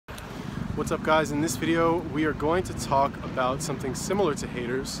What's up, guys? In this video we are going to talk about something similar to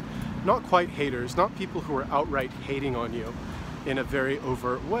haters. Not quite haters, not people who are outright hating on you in a very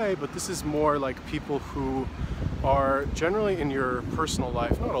overt way, but this is more like people who are generally in your personal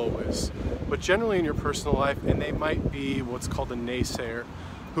life, not always, but generally in your personal life, and they might be what's called a naysayer,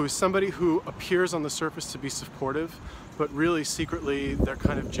 who is somebody who appears on the surface to be supportive, but really secretly they're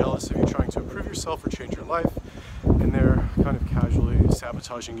kind of jealous of you trying to improve yourself or change your life, and they're kind of casually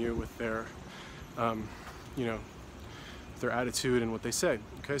sabotaging you with their, their attitude and what they say.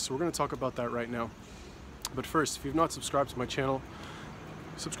 Okay, so we're going to talk about that right now. But first, if you've not subscribed to my channel,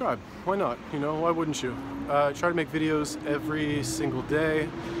 subscribe. Why not? Why wouldn't you? I try to make videos every single day.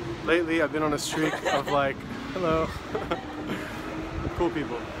 Lately, I've been on a streak of like, hello, cool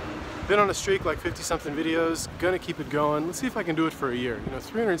people. Been on a streak like 50-something videos. Gonna keep it going. Let's see if I can do it for a year.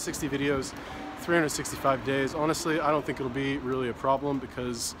 360 videos, 365 days. Honestly, I don't think it'll be really a problem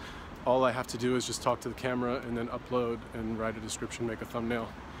because all I have to do is just talk to the camera and then upload and write a description, make a thumbnail.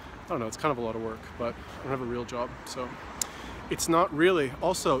 I don't know, it's kind of a lot of work, but I don't have a real job, so it's not really.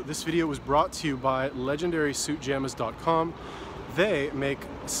 Also, this video was brought to you by legendarysuitjamas.com. They make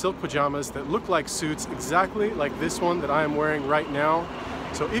silk pajamas that look like suits, exactly like this one that I am wearing right now.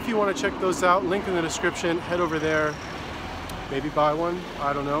 So if you want to check those out, link in the description, head over there, maybe buy one,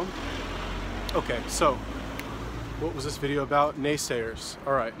 I don't know. Okay, so what was this video about? Naysayers.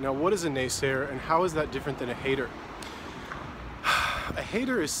 All right, now what is a naysayer and how is that different than a hater? A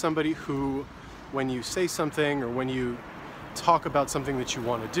hater is somebody who, when you say something or when you talk about something that you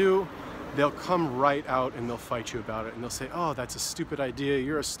want to do, they'll come right out and they'll fight you about it, and they'll say, oh, that's a stupid idea,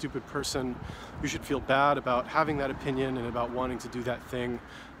 you're a stupid person, you should feel bad about having that opinion and about wanting to do that thing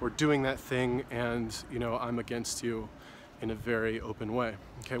or doing that thing, and I'm against you in a very open way.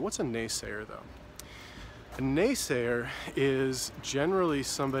 Okay, what's a naysayer though? A naysayer is generally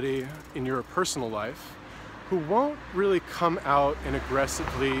somebody in your personal life who won't really come out and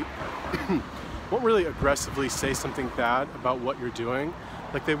aggressively say something bad about what you're doing.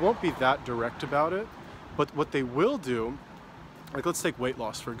 Like, they won't be that direct about it, but what they will do, like, let's take weight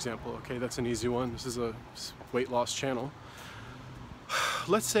loss for example. Okay, that's an easy one. This is a weight loss channel.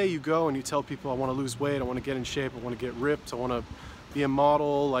 Let's say you go and you tell people, I want to lose weight, I want to get in shape, I want to get ripped, I want to be a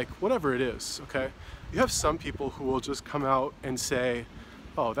model, like whatever it is, okay? You have some people who will just come out and say,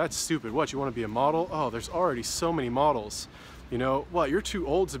 oh, that's stupid. What, you want to be a model? Oh, there's already so many models. What, you're too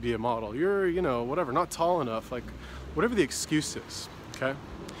old to be a model. You're, whatever, not tall enough. Like, whatever the excuse is, okay?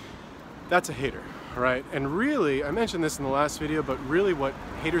 That's a hater, all right? And really, I mentioned this in the last video, but really what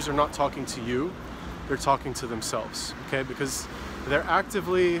haters are not talking to you, they're talking to themselves, okay? Because they're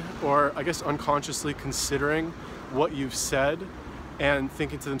actively, or I guess unconsciously, considering what you've said and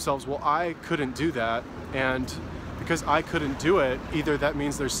thinking to themselves, well, I couldn't do that, and because I couldn't do it, either that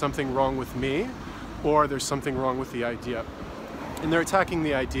means there's something wrong with me or there's something wrong with the idea. And they're attacking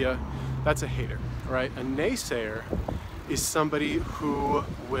the idea. That's a hater, right? A naysayer is somebody who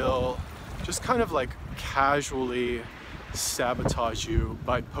will just kind of like casually sabotage you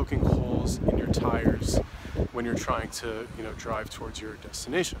by poking holes in your tires when you're trying to, drive towards your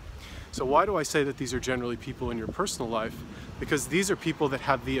destination. So why do I say that these are generally people in your personal life? Because these are people that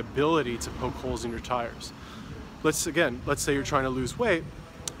have the ability to poke holes in your tires. Let's say you're trying to lose weight.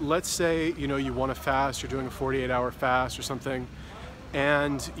 Let's say, you want to fast, you're doing a 48-hour fast or something,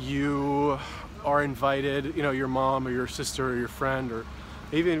 and you are invited, your mom or your sister or your friend or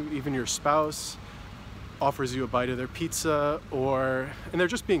even your spouse offers you a bite of their pizza, and they're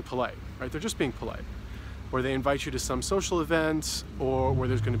just being polite, right? They're just being polite. Or they invite you to some social event, or where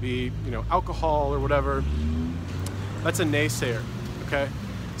there's going to be, alcohol or whatever. That's a naysayer, okay?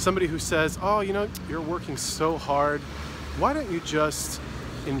 Somebody who says, oh, you're working so hard, why don't you just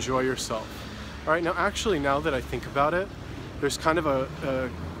enjoy yourself? All right, now actually, now that I think about it, there's kind of a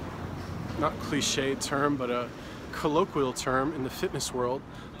not cliche term, but a colloquial term in the fitness world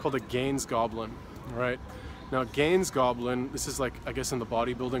called a gains goblin, all right? Now, gains goblin, this is like, I guess in the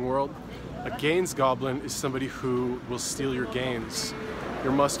bodybuilding world, a gains goblin is somebody who will steal your gains,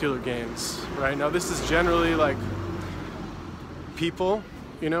 your muscular gains, right? Now, this is generally like people,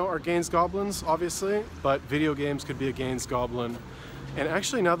 are gains goblins, obviously, but video games could be a gains goblin. And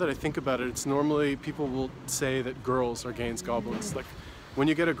actually, now that I think about it, it's normally people will say that girls are gains goblins. Like, when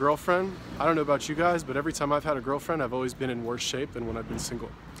you get a girlfriend, I don't know about you guys, but every time I've had a girlfriend, I've always been in worse shape than when I've been single.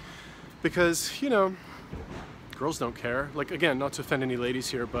 Because, girls don't care. Like, again, not to offend any ladies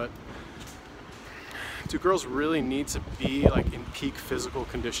here, but do girls really need to be like in peak physical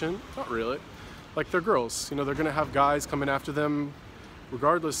condition? Not really. Like, they're girls, they're gonna have guys coming after them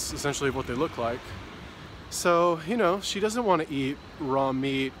regardless essentially of what they look like. So, she doesn't want to eat raw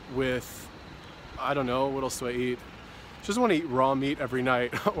meat with I don't know, what else do I eat? She doesn't want to eat raw meat every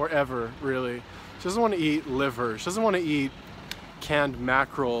night, or ever, really. She doesn't want to eat liver. She doesn't want to eat canned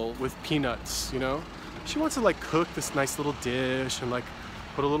mackerel with peanuts, you know? She wants to like cook this nice little dish and like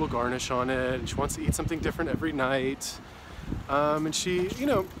put a little garnish on it, and she wants to eat something different every night. And she, you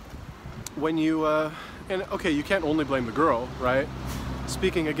know, when you, and okay, you can't only blame the girl, right?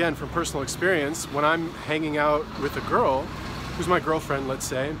 Speaking again from personal experience, when I'm hanging out with a girl, who's my girlfriend, let's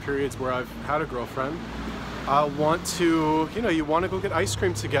say, in periods where I've had a girlfriend, I want to, you know, you want to go get ice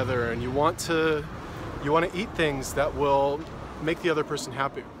cream together, and you want to eat things that will make the other person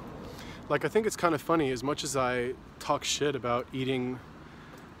happy. Like, I think it's kind of funny, as much as I talk shit about eating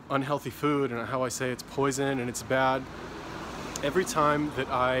unhealthy food and how I say it's poison and it's bad, every time that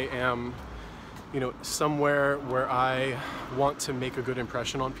I am, you know, somewhere where I want to make a good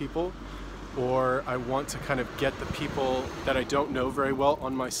impression on people, or I want to kind of get the people that I don't know very well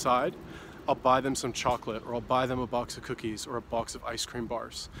on my side, I'll buy them some chocolate, or I'll buy them a box of cookies or a box of ice cream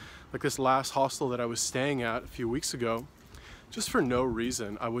bars. Like this last hostel that I was staying at a few weeks ago, just for no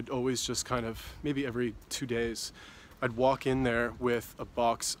reason, I would always just kind of, maybe every 2 days, I'd walk in there with a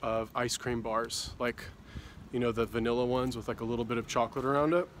box of ice cream bars, like, you know, the vanilla ones with like a little bit of chocolate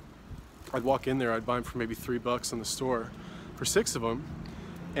around it. I'd walk in there, I'd buy them for maybe $3 in the store for 6 of them,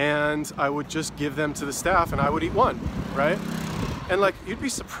 and I would just give them to the staff, and I would eat one, right? And like, you'd be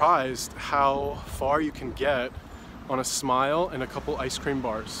surprised how far you can get on a smile and a couple ice cream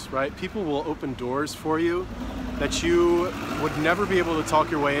bars, right? People will open doors for you that you would never be able to talk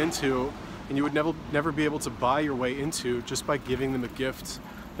your way into, and you would never be able to buy your way into, just by giving them a gift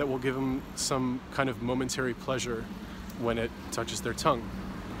that will give them some kind of momentary pleasure when it touches their tongue.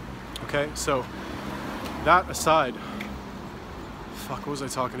 Okay, so that aside, fuck, what was I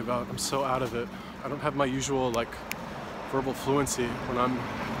talking about? I'm so out of it. I don't have my usual like verbal fluency when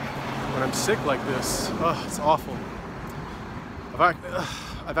I'm sick like this. Ugh, it's awful.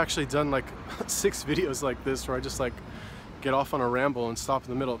 I've actually done like 6 videos like this where I just like get off on a ramble and stop in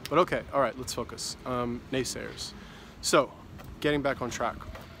the middle. But okay, all right, let's focus. Naysayers. So, getting back on track.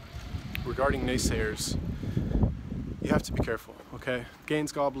 Regarding naysayers, you have to be careful, okay?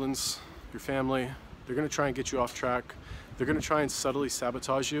 Gains, goblins, your family, they're gonna try and get you off track. They're gonna try and subtly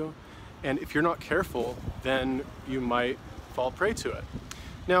sabotage you. And if you're not careful, then you might fall prey to it.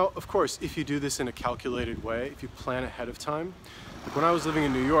 Now, of course, if you do this in a calculated way, if you plan ahead of time, like when I was living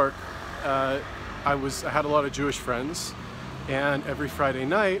in New York, I had a lot of Jewish friends, and every Friday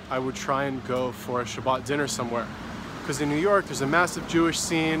night I would try and go for a Shabbat dinner somewhere. Because in New York, there's a massive Jewish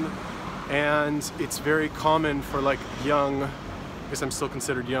scene, and it's very common for like young, I guess I'm still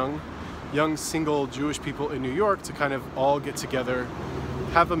considered young single Jewish people in New York to kind of all get together,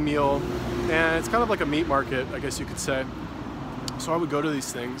 have a meal, and it's kind of like a meat market, I guess you could say. So I would go to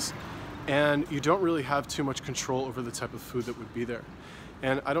these things, and you don't really have too much control over the type of food that would be there.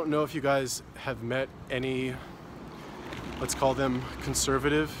 And I don't know if you guys have met any, let's call them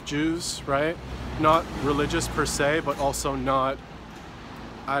conservative Jews, right? Not religious per se, but also not,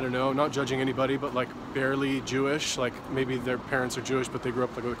 I don't know, not judging anybody, but like barely Jewish, like maybe their parents are Jewish, but they grew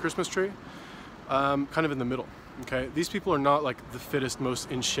up like with a Christmas tree, kind of in the middle, okay? These people are not like the fittest, most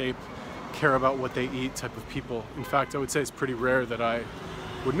in shape, care about what they eat type of people. In fact, I would say it's pretty rare that I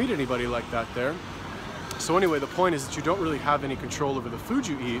would meet anybody like that there. So anyway, the point is that you don't really have any control over the food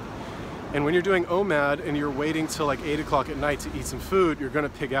you eat. And when you're doing OMAD and you're waiting till like 8 o'clock at night to eat some food, you're gonna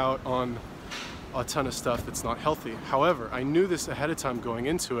pig out on a ton of stuff that's not healthy. However, I knew this ahead of time going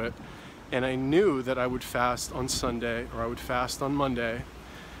into it, and I knew that I would fast on Sunday, or I would fast on Monday,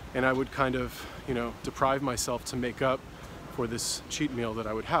 and I would kind of, you know, deprive myself to make up for this cheat meal that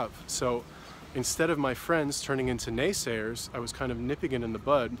I would have. So instead of my friends turning into naysayers, I was kind of nipping it in the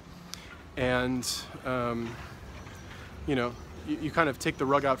bud, and you know, you kind of take the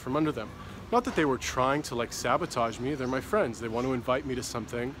rug out from under them. Not that they were trying to like sabotage me, they're my friends. They want to invite me to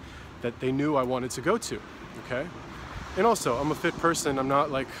something that they knew I wanted to go to, okay? And also, I'm a fit person. I'm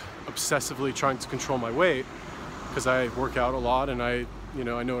not like obsessively trying to control my weight, because I work out a lot and I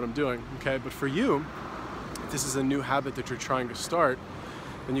know what I'm doing, okay? But for you, if this is a new habit that you're trying to start,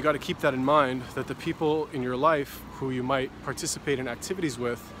 then you got to keep that in mind, that the people in your life who you might participate in activities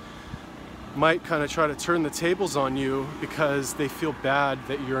with might kind of try to turn the tables on you because they feel bad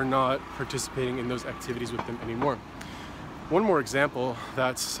that you're not participating in those activities with them anymore. One more example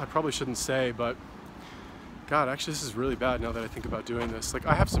that I probably shouldn't say, but God, actually this is really bad now that I think about doing this. Like,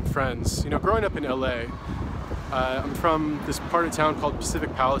 I have some friends, you know, growing up in LA, I'm from this part of town called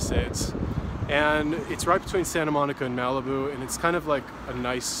Pacific Palisades, and it's right between Santa Monica and Malibu, and it's kind of like a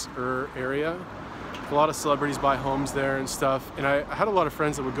nicer area. A lot of celebrities buy homes there and stuff, and I had a lot of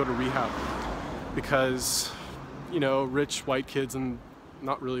friends that would go to rehab. because, you know, rich white kids, and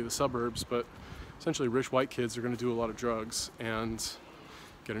not really the suburbs, but essentially rich white kids are going to do a lot of drugs and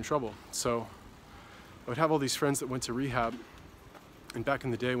get in trouble. So I would have all these friends that went to rehab, and back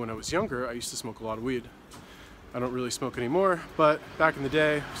in the day when I was younger, I used to smoke a lot of weed. I don't really smoke anymore, but back in the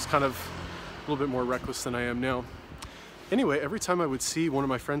day, I was kind of a little bit more reckless than I am now. Anyway, every time I would see one of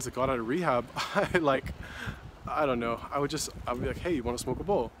my friends that got out of rehab, I don't know, I would be like, hey, you want to smoke a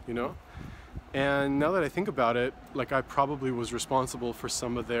bowl, you know? And now that I think about it, like, I probably was responsible for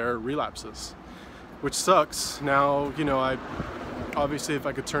some of their relapses, which sucks. Now, you know, obviously if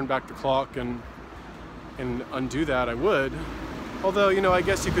I could turn back the clock and undo that, I would. Although, you know, I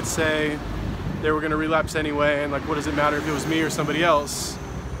guess you could say they were going to relapse anyway, and like, what does it matter if it was me or somebody else?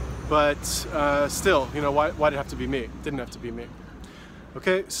 But still, you know, why did it have to be me? It didn't have to be me.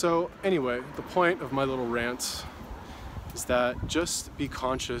 Okay, so anyway, the point of my little rant is that just be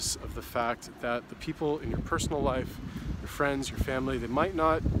conscious of the fact that the people in your personal life, your friends, your family, they might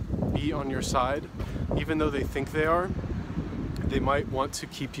not be on your side, even though they think they are. They might want to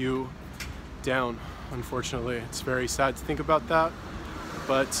keep you down, unfortunately. It's very sad to think about that,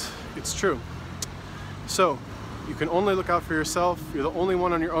 but it's true. So, you can only look out for yourself. You're the only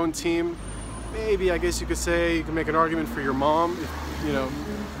one on your own team. Maybe, I guess you could say, you can make an argument for your mom. If, you know,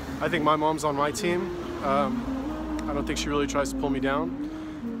 I think my mom's on my team. I don't think she really tries to pull me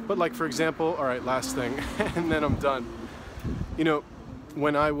down. But like, for example, all right, last thing, and then I'm done. You know,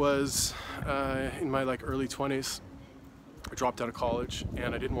 when I was in my like early 20s, I dropped out of college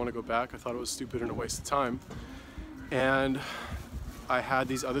and I didn't want to go back. I thought it was stupid and a waste of time. And I had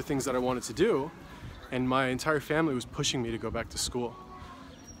these other things that I wanted to do, and my entire family was pushing me to go back to school,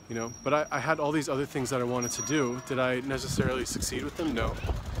 you know, but I had all these other things that I wanted to do. Did I necessarily succeed with them? No.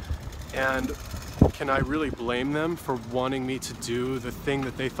 And can I really blame them for wanting me to do the thing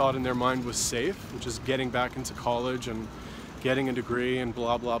that they thought in their mind was safe, which is getting back into college and getting a degree and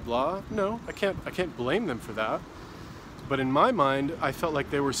blah, blah, blah? No, I can't blame them for that. But in my mind, I felt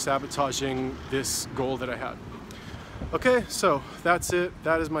like they were sabotaging this goal that I had. Okay, so that's it.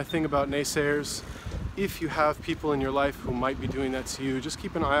 That is my thing about naysayers. If you have people in your life who might be doing that to you, just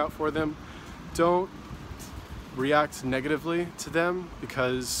keep an eye out for them. Don't react negatively to them,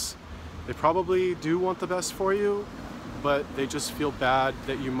 because they probably do want the best for you, but they just feel bad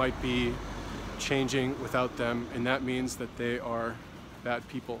that you might be changing without them, and that means that they are bad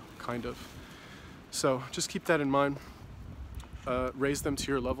people, kind of. So just keep that in mind. Raise them to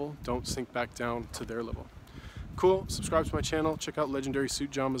your level. Don't sink back down to their level. Cool. Subscribe to my channel. Check out Legendary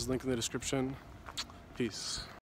Suit Jama's link in the description. Peace.